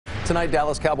Tonight,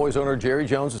 Dallas Cowboys owner Jerry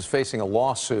Jones is facing a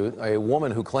lawsuit. A woman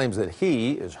who claims that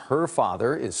he is her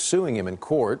father is suing him in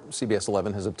court. CBS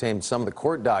 11 has obtained some of the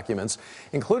court documents,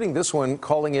 including this one,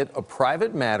 calling it a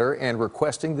private matter and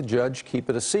requesting the judge keep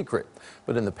it a secret.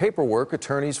 But in the paperwork,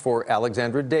 attorneys for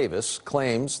Alexandra Davis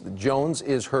claims that Jones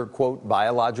is her, quote,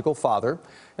 biological father.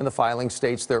 And the filing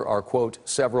states there are, quote,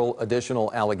 several additional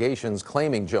allegations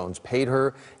claiming Jones paid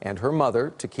her and her mother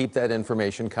to keep that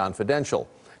information confidential.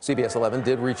 CBS 11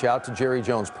 did reach out to Jerry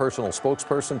Jones' personal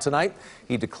spokesperson tonight.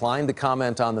 He declined to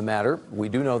comment on the matter. We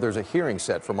do know there's a hearing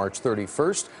set for March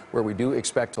 31st, where we do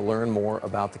expect to learn more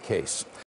about the case.